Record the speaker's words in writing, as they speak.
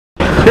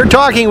We're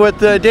talking with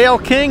Dale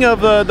King of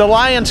the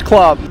Lions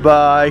Club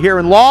here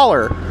in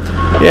Lawler.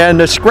 And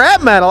the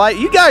scrap metal,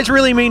 you guys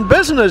really mean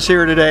business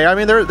here today. I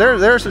mean,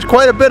 there's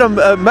quite a bit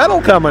of metal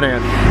coming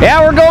in.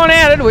 Yeah, we're going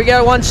at it. We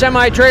got one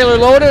semi-trailer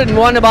loaded and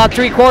one about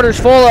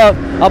 3/4 full of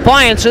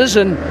appliances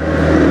and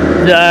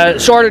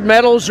sorted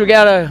metals. We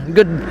got a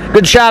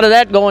good shot of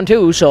that going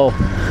too. So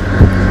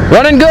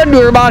running good.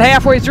 We're about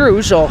halfway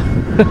through. So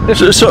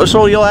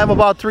you'll have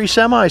about 3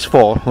 semis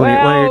full when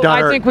you're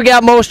done. I think we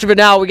got most of it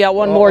now. We got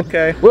one more.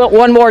 Okay.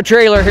 One more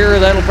trailer here.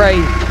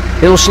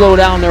 It'll slow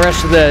down the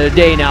rest of the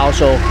day now,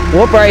 so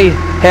we'll probably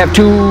have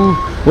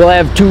we'll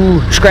have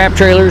 2 scrap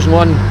trailers and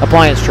 1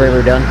 appliance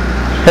trailer done.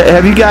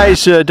 Have you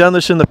guys done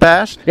this in the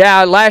past?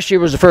 Yeah, last year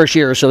was the first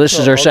year, so this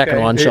is our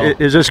second one. So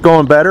is this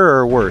going better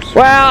or worse?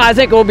 Well, I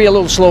think it'll be a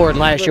little slower than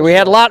last year. We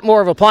had a lot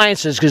more of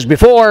appliances because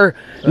before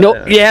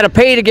you had to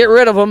pay to get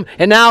rid of them,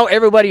 and now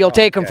everybody will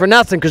take them for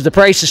nothing because the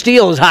price of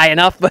steel is high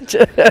enough. But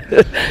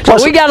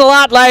so we got a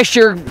lot last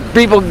year.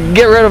 People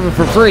get rid of them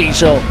for free.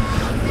 So.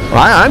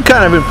 I'm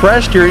kind of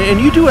impressed here,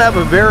 and you do have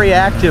a very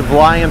active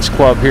Lions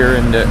Club here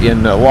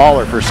in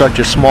Lawler for such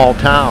a small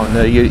town.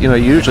 You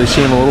usually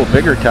see them in a little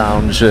bigger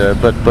towns,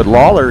 but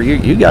Lawler,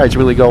 you guys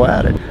really go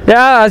at it.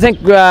 Yeah, I think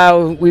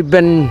we've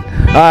been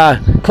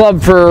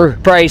club for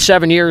probably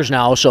 7 years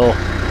now, so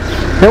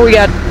then we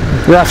got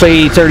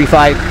roughly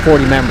 35,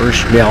 40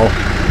 members,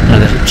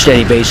 on a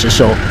steady basis.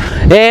 So,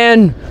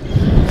 and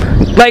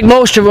like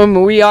most of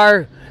them, we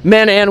are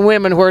men and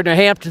women, where New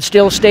Hampton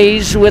still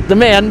stays with the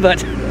men,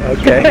 but.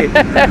 Okay.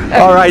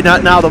 All right.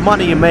 Now the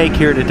money you make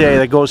here today,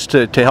 that goes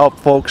to help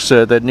folks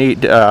that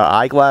need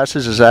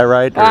eyeglasses. Is that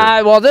right?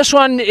 Well, this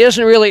one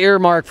isn't really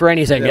earmarked for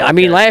anything. Yeah, okay. I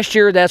mean, last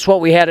year that's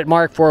what we had it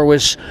marked for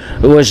was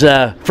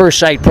First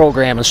Sight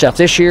program and stuff.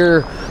 This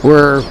year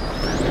we're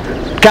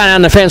kind of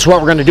on the fence what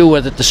we're going to do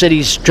with it. The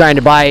city's trying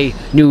to buy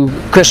new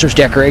Christmas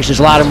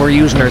decorations. A lot of them we're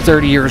using are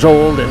 30 years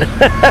old,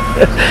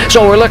 and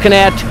so we're looking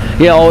at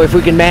if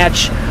we can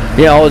match.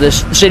 The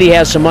city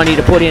has some money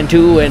to put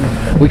into, and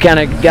we kind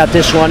of got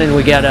this one, and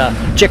we got a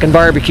chicken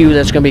barbecue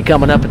that's going to be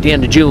coming up at the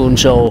end of June,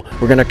 so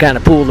we're going to kind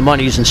of pool the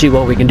monies and see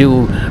what we can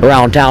do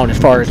around town as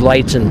far as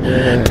lights and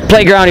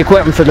playground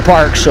equipment for the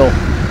park. So.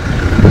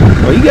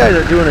 Well, you guys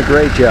are doing a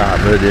great job.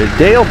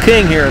 Dale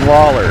King here in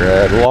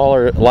Lawler,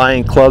 Lawler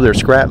Lion Club, their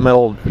scrap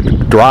metal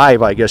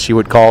drive, I guess you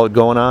would call it,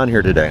 going on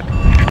here today.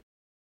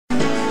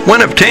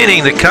 When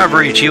obtaining the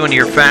coverage you and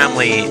your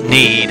family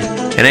need,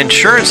 an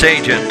insurance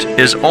agent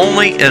is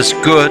only as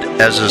good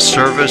as the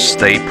service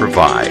they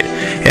provide.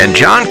 And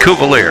John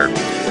Cuvalier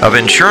of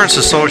Insurance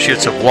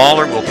Associates of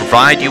Lawler will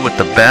provide you with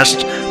the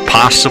best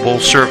possible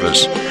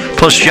service.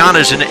 Plus, John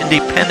is an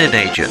independent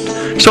agent.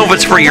 So if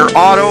it's for your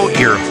auto,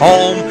 your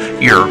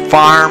home, your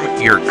farm,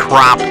 your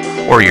crop,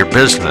 or your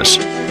business,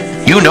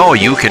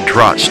 you can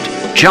trust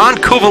John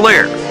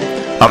Cuvalier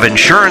of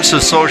Insurance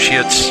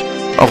Associates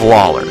of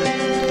Lawler.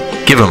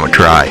 Give him a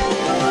try.